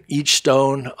prying each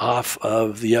stone off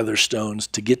of the other stones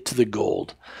to get to the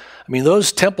gold. I mean,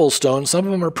 those temple stones, some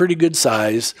of them are pretty good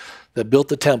size that built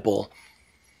the temple.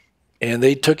 And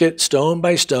they took it stone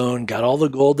by stone, got all the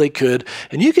gold they could.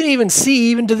 And you can even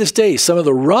see, even to this day, some of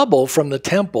the rubble from the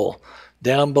temple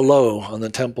down below on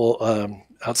the temple,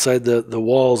 outside the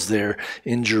walls there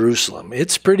in Jerusalem.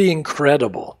 It's pretty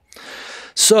incredible.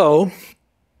 So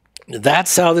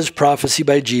that's how this prophecy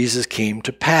by Jesus came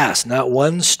to pass. Not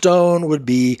one stone would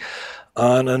be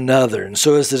on another. And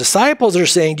so as the disciples are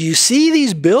saying, do you see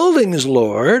these buildings,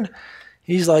 Lord?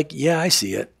 He's like, yeah, I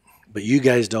see it, but you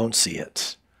guys don't see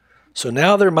it. So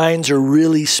now their minds are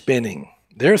really spinning.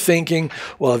 They're thinking,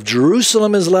 well, if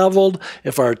Jerusalem is leveled,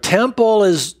 if our temple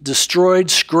is destroyed,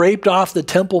 scraped off the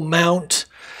Temple Mount,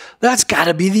 that's got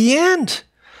to be the end.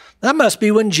 That must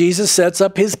be when Jesus sets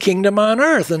up his kingdom on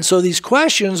earth. And so these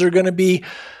questions are going to be,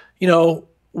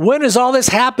 when does all this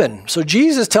happen? So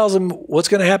Jesus tells them what's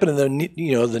going to happen in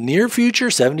the near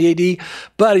future, 70 AD,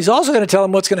 but he's also going to tell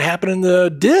them what's going to happen in the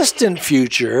distant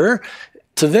future.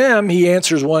 To them, he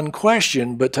answers one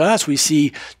question, but to us, we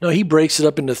see, no, he breaks it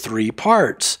up into 3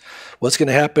 parts. What's going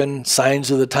to happen? Signs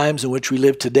of the times in which we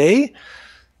live today,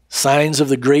 signs of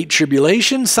the Great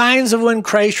Tribulation, signs of when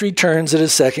Christ returns at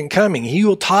his second coming. He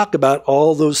will talk about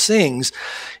all those things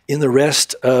in the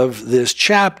rest of this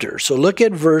chapter. So look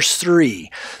at verse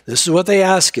 3. This is what they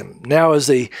ask him. Now, as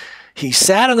he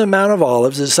sat on the Mount of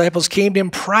Olives, the disciples came to him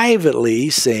privately,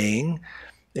 saying,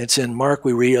 it's in Mark,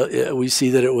 we see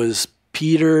that it was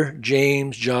Peter,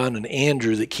 James, John, and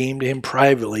Andrew that came to him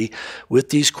privately with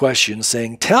these questions,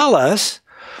 saying, tell us,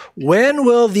 when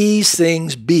will these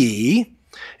things be,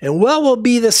 and what will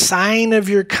be the sign of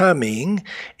your coming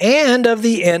and of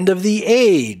the end of the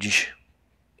age?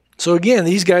 So again,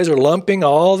 these guys are lumping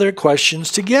all their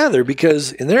questions together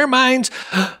because in their minds,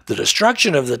 the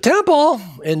destruction of the temple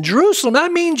in Jerusalem,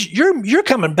 that means you're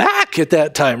coming back at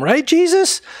that time, right,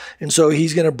 Jesus? And so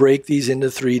he's going to break these into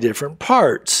 3 different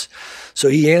parts. So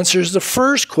he answers the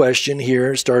first question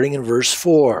here, starting in verse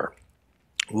 4.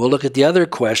 We'll look at the other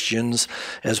questions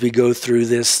as we go through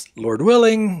this, Lord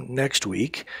willing, next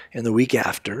week and the week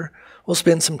after. We'll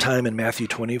spend some time in Matthew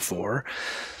 24.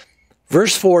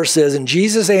 Verse 4 says, and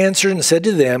Jesus answered and said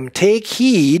to them, take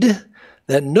heed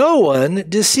that no one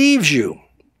deceives you.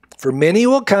 For many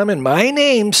will come in my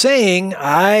name, saying,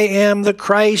 I am the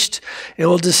Christ, and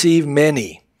will deceive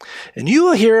many. And you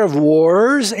will hear of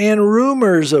wars and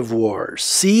rumors of wars.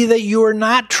 See that you are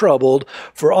not troubled,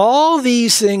 for all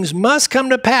these things must come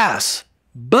to pass.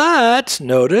 But,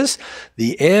 notice,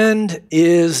 the end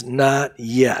is not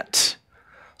yet.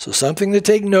 So something to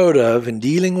take note of in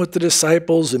dealing with the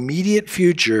disciples' immediate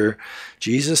future,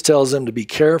 Jesus tells them to be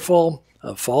careful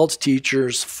of false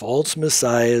teachers, false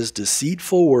messiahs,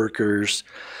 deceitful workers.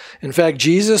 In fact,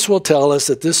 Jesus will tell us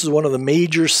that this is one of the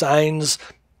major signs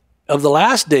of the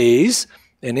last days,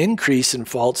 an increase in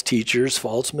false teachers,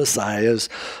 false messiahs,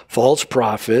 false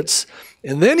prophets.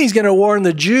 And then he's going to warn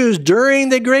the Jews during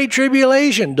the Great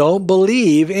Tribulation, don't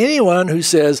believe anyone who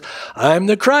says, I'm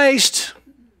the Christ.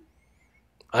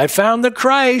 I found the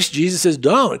Christ. Jesus says,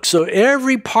 don't. So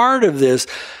every part of this,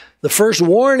 the first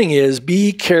warning is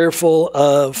be careful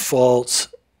of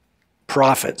false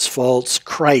prophets, false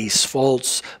Christs,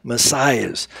 false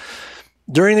messiahs.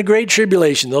 During the Great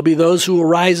Tribulation, there'll be those who will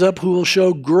rise up who will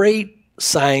show great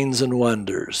signs and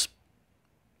wonders.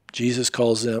 Jesus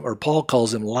calls them, or Paul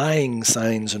calls them, lying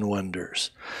signs and wonders.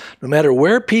 No matter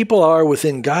where people are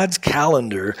within God's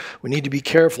calendar, we need to be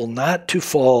careful not to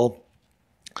fall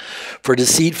for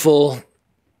deceitful,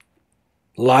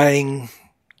 lying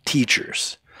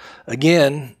teachers.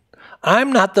 Again,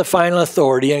 I'm not the final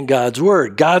authority on God's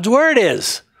word. God's word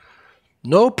is.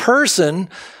 No person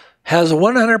has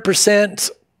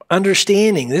 100%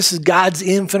 understanding. This is God's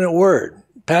infinite word.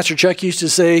 Pastor Chuck used to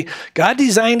say, God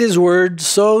designed his word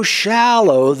so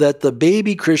shallow that the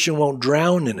baby Christian won't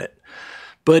drown in it.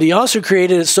 But he also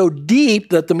created it so deep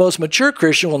that the most mature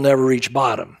Christian will never reach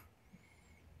bottom.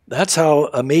 That's how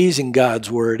amazing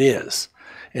God's word is.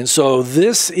 And so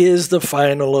this is the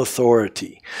final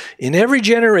authority. In every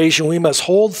generation, we must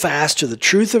hold fast to the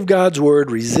truth of God's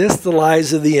word, resist the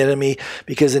lies of the enemy,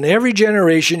 because in every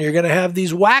generation, you're going to have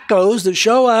these wackos that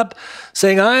show up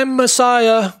saying, I'm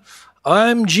Messiah,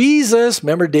 I'm Jesus.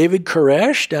 Remember David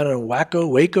Koresh down in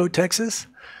Waco, Texas?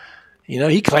 You know,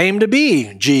 he claimed to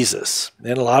be Jesus,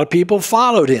 and a lot of people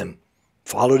followed him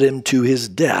to his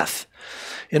death.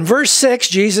 In verse 6,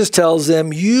 Jesus tells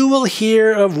them, you will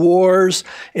hear of wars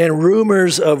and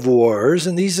rumors of wars,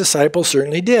 and these disciples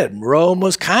certainly did. Rome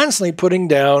was constantly putting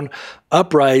down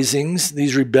uprisings,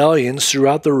 these rebellions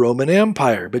throughout the Roman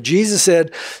Empire. But Jesus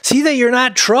said, see that you're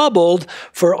not troubled,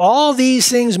 for all these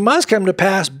things must come to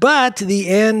pass, but the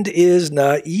end is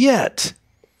not yet.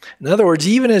 In other words,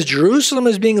 even as Jerusalem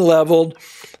is being leveled,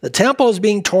 the temple is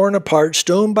being torn apart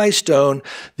stone by stone,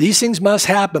 these things must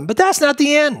happen, but that's not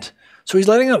the end. So he's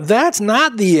letting them know that's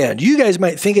not the end. You guys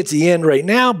might think it's the end right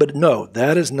now, but no,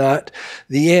 that is not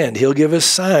the end. He'll give us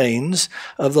signs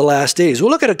of the last days.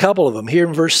 We'll look at a couple of them here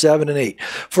in verse 7 and 8.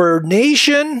 For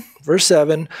nation, verse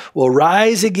 7, will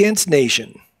rise against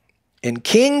nation, and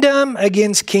kingdom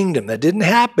against kingdom. That didn't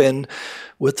happen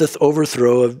with the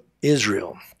overthrow of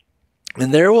Israel.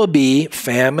 And there will be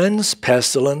famines,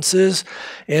 pestilences,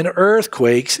 and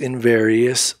earthquakes in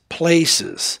various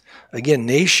places. Again,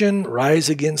 nation rise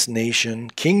against nation,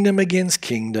 kingdom against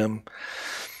kingdom.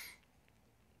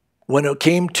 When it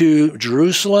came to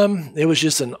Jerusalem, it was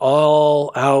just an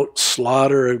all-out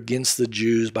slaughter against the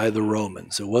Jews by the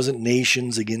Romans. It wasn't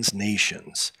nations against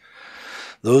nations.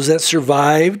 Those that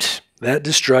survived that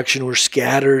destruction were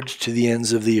scattered to the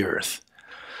ends of the earth.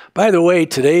 By the way,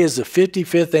 today is the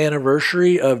 55th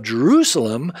anniversary of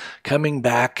Jerusalem coming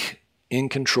back in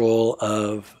control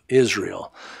of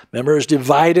Israel. Remember, it was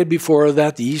divided before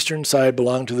that. The eastern side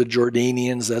belonged to the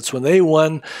Jordanians. That's when they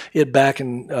won it back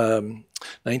in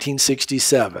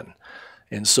 1967.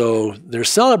 And so they're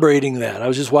celebrating that. I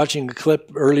was just watching a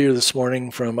clip earlier this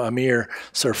morning from Amir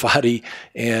Sarfati,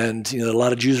 and a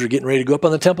lot of Jews were getting ready to go up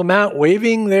on the Temple Mount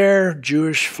waving their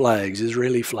Jewish flags,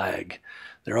 Israeli flag.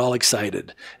 They're all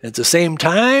excited. And at the same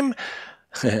time,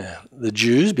 the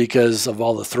Jews, because of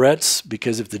all the threats,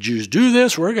 because if the Jews do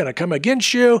this, we're going to come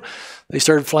against you, they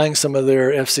started flying some of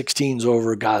their F-16s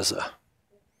over Gaza.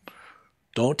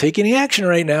 Don't take any action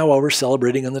right now while we're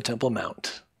celebrating on the Temple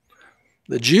Mount.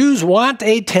 The Jews want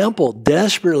a temple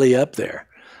desperately up there.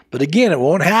 But again, it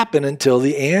won't happen until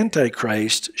the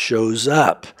Antichrist shows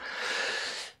up.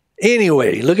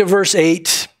 Anyway, look at verse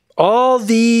 8. All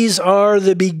these are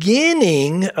the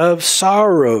beginning of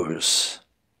sorrows.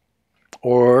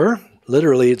 Or,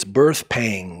 literally, it's birth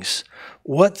pangs.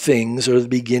 What things are the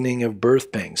beginning of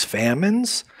birth pangs?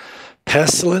 Famines,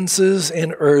 pestilences,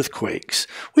 and earthquakes.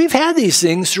 We've had these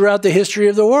things throughout the history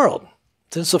of the world,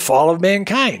 since the fall of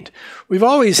mankind. We've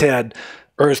always had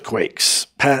earthquakes,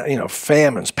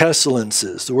 famines,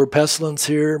 pestilences. The word pestilence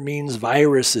here means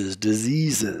viruses,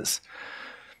 diseases.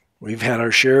 We've had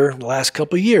our share the last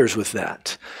couple of years with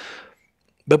that.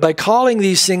 But by calling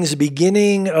these things the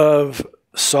beginning of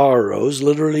sorrows,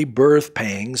 literally birth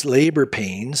pangs, labor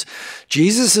pains,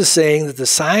 Jesus is saying that the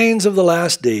signs of the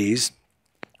last days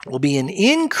will be an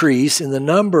increase in the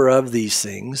number of these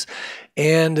things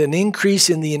and an increase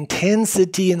in the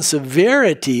intensity and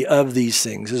severity of these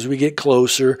things as we get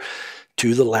closer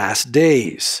to the last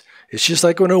days. It's just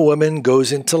like when a woman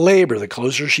goes into labor. The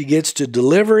closer she gets to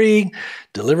delivering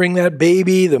that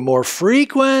baby, the more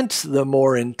frequent, the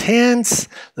more intense,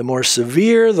 the more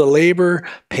severe the labor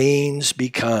pains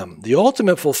become. The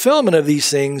ultimate fulfillment of these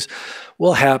things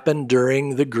will happen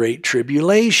during the Great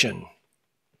Tribulation,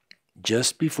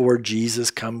 just before Jesus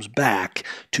comes back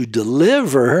to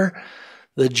deliver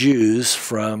the Jews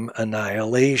from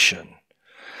annihilation.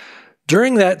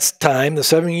 During that time, the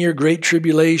 7-year Great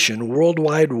Tribulation,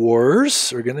 worldwide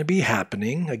wars are going to be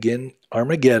happening. Again,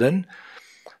 Armageddon.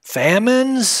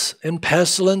 Famines and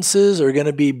pestilences are going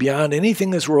to be beyond anything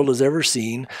this world has ever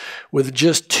seen, with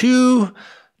just 2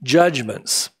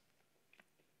 judgments.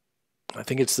 I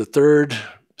think it's the 3rd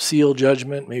seal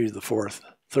judgment, maybe the 4th.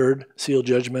 3rd seal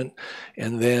judgment,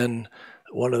 and then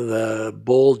one of the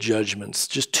bowl judgments.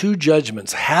 Just 2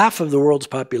 judgments. Half of the world's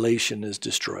population is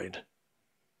destroyed.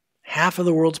 Half of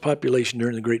the world's population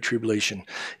during the Great Tribulation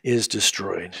is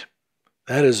destroyed.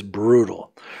 That is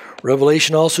brutal.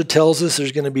 Revelation also tells us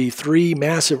there's going to be 3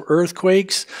 massive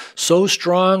earthquakes, so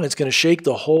strong it's going to shake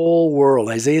the whole world.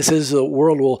 Isaiah says the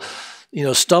world will,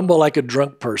 stumble like a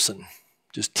drunk person,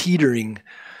 just teetering.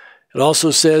 It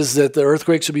also says that the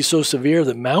earthquakes will be so severe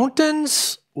that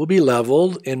mountains will be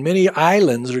leveled and many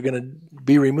islands are going to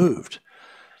be removed.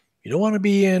 You don't want to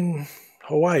be in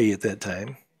Hawaii at that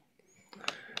time.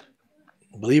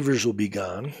 Believers will be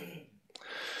gone.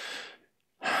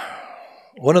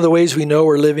 One of the ways we know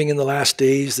we're living in the last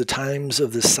days, the times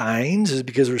of the signs, is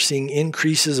because we're seeing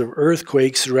increases of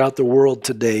earthquakes throughout the world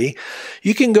today.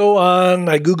 You can go on,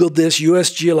 I Googled this,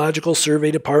 U.S. Geological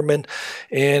Survey Department,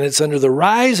 and it's under the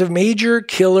rise of major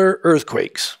killer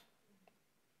earthquakes.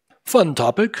 Fun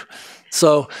topic.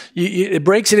 So it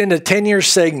breaks it into 10-year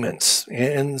segments.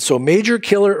 And so major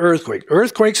killer earthquake.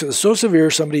 Earthquakes that were so severe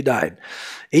somebody died.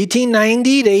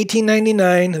 1890 to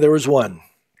 1899, there was one.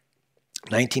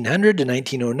 1900 to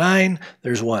 1909,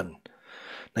 there's one.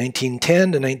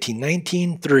 1910 to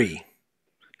 1919, 3.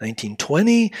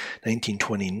 1920,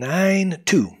 1929,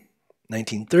 2.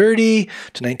 1930 to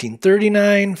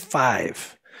 1939,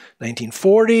 5.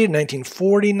 1940 to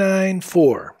 1949,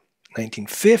 4.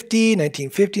 1950,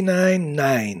 1959,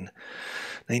 9.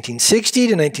 1960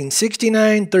 to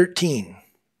 1969, 13.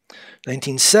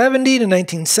 1970 to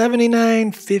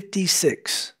 1979,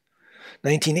 56.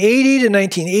 1980 to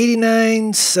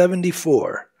 1989,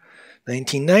 74.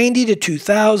 1990 to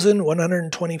 2000,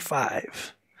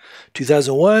 125.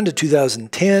 2001 to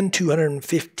 2010,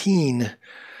 215.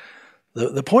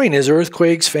 The point is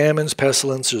earthquakes, famines,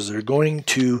 pestilences are going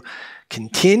to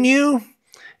continue,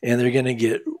 and they're going to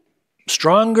get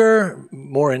stronger,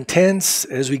 more intense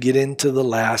as we get into the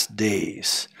last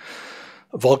days.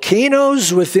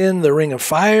 Volcanoes within the Ring of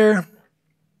Fire,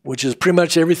 which is pretty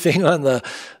much everything on the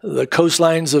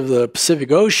coastlines of the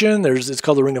Pacific Ocean. It's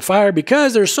called the Ring of Fire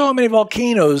because there's so many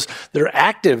volcanoes that are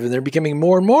active, and they're becoming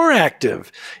more and more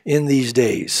active in these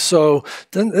days. So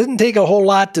it doesn't take a whole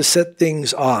lot to set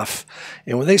things off.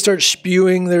 And when they start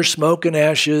spewing their smoke and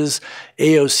ashes,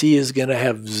 AOC is going to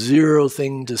have zero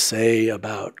thing to say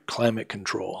about climate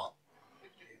control.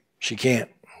 She can't.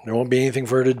 There won't be anything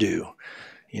for her to do.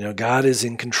 God is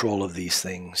in control of these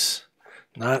things,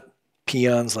 not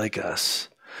peons like us.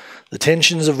 The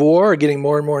tensions of war are getting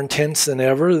more and more intense than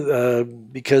ever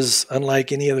because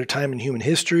unlike any other time in human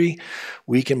history,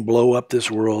 we can blow up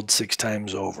this world 6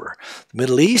 times over. The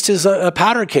Middle East is a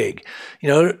powder keg.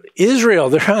 Israel,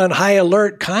 they're on high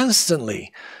alert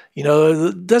constantly.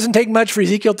 It doesn't take much for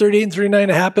Ezekiel 38 and 39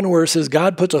 to happen where it says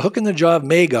God puts a hook in the jaw of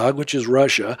Magog, which is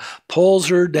Russia, pulls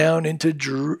her down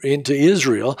into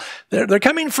Israel. They're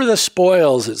coming for the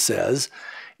spoils, it says.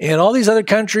 And all these other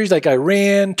countries like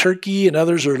Iran, Turkey, and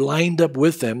others are lined up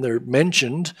with them. They're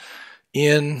mentioned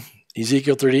in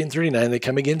Ezekiel 38 and 39. They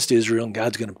come against Israel, and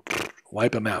God's going to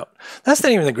wipe them out. That's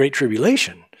not even the Great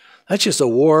Tribulation. That's just a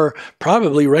war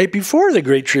probably right before the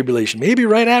Great Tribulation, maybe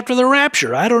right after the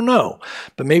rapture. I don't know.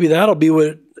 But maybe that'll be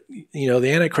what, the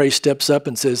Antichrist steps up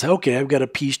and says, okay, I've got a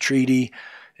peace treaty,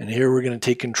 and here we're going to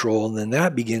take control. And then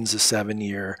that begins the 7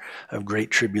 year of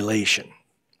Great Tribulation.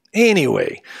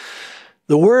 Anyway,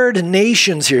 The word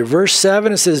nations here, verse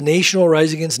 7, it says nation will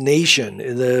rise against nation.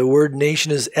 The word nation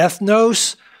is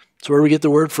ethnos. It's where we get the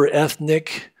word for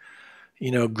ethnic,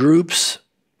 groups,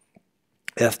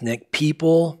 ethnic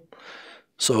people.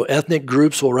 So ethnic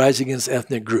groups will rise against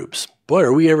ethnic groups. Boy,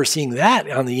 are we ever seeing that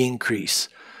on the increase,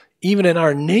 even in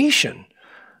our nation.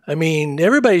 I mean,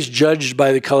 everybody's judged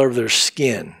by the color of their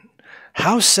skin.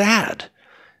 How sad.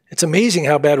 It's amazing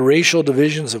how bad racial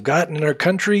divisions have gotten in our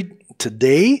country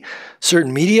today.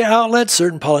 Certain media outlets,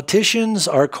 certain politicians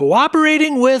are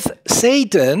cooperating with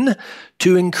Satan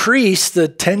to increase the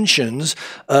tensions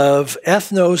of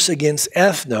ethnos against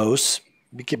ethnos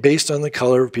based on the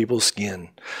color of people's skin.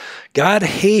 God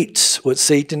hates what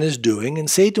Satan is doing,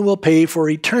 and Satan will pay for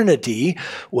eternity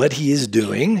what he is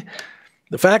doing.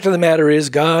 The fact of the matter is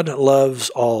God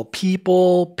loves all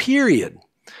people, period.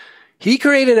 He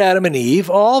created Adam and Eve.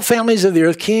 All families of the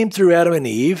earth came through Adam and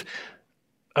Eve.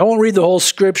 I won't read the whole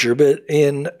scripture, but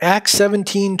in Acts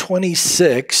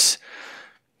 17:26,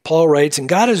 Paul writes, and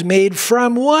God has made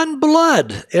from one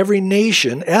blood every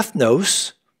nation,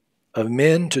 ethnos, of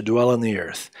men to dwell on the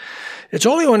earth. It's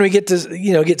only when we get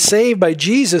to, get saved by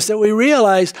Jesus that we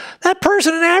realize that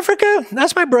person in Africa,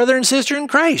 that's my brother and sister in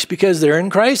Christ, because they're in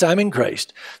Christ, I'm in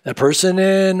Christ. That person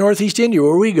in Northeast India,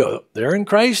 where we go, they're in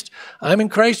Christ, I'm in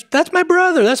Christ. That's my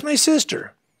brother, that's my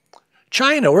sister.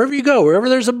 China, wherever you go, wherever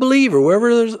there's a believer,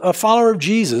 wherever there's a follower of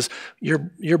Jesus,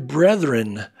 you're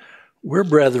brethren. We're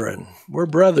brethren. We're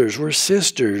brothers. We're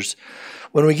sisters.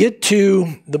 When we get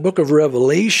to the book of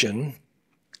Revelation,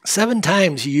 7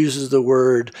 times he uses the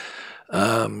word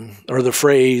or the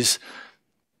phrase,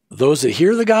 those that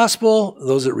hear the gospel,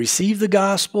 those that receive the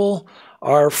gospel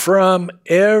are from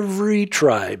every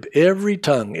tribe, every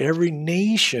tongue, every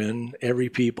nation, every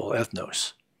people,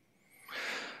 ethnos.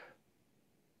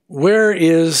 Where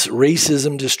is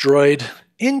racism destroyed?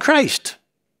 In Christ.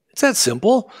 It's that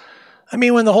simple. I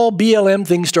mean, when the whole BLM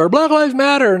thing started, Black Lives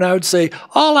Matter, and I would say,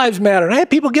 all lives matter. And I had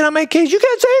people get on my case, you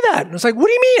can't say that. And it's like, what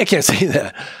do you mean I can't say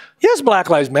that? Yes, Black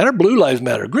Lives Matter, Blue Lives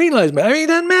Matter, Green Lives Matter. I mean, it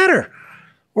doesn't matter.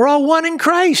 We're all one in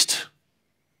Christ.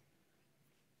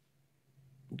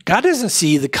 God doesn't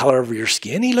see the color of your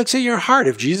skin. He looks at your heart.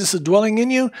 If Jesus is dwelling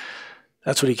in you,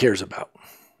 that's what he cares about.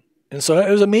 And so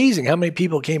it was amazing how many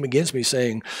people came against me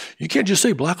saying, you can't just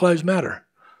say Black Lives Matter.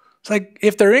 It's like,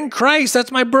 if they're in Christ,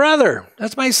 that's my brother.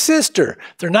 That's my sister.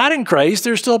 If they're not in Christ,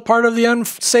 they're still part of the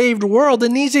unsaved world that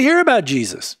needs to hear about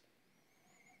Jesus.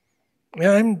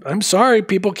 I'm sorry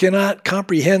people cannot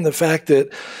comprehend the fact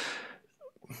that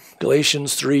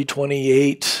Galatians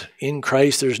 3:28, in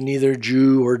Christ there's neither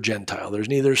Jew or Gentile. There's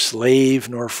neither slave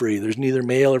nor free. There's neither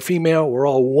male or female. We're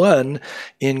all one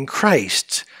in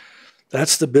Christ.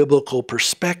 That's the biblical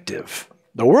perspective.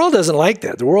 The world doesn't like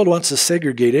that. The world wants to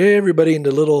segregate everybody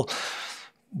into little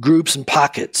groups and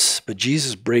pockets, but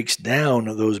Jesus breaks down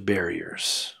those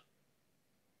barriers.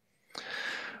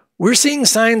 We're seeing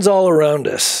signs all around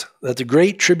us that the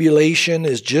Great Tribulation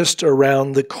is just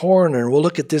around the corner. We'll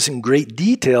look at this in great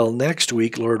detail next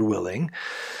week, Lord willing.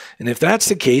 And if that's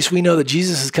the case, we know that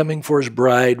Jesus is coming for his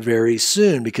bride very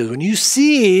soon, because when you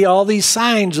see all these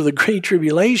signs of the Great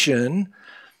Tribulation,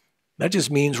 that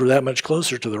just means we're that much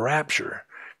closer to the rapture,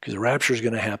 because the rapture is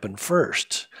going to happen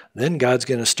first. Then God's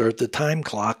going to start the time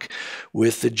clock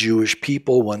with the Jewish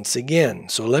people once again.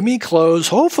 So let me close.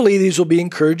 Hopefully these will be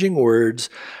encouraging words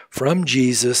from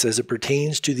Jesus as it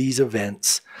pertains to these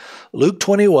events. Luke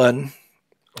 21,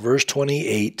 verse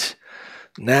 28.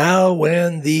 Now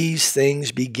when these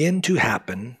things begin to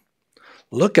happen,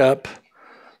 look up,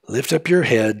 lift up your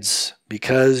heads,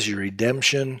 because your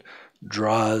redemption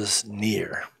draws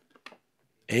near.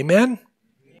 Amen.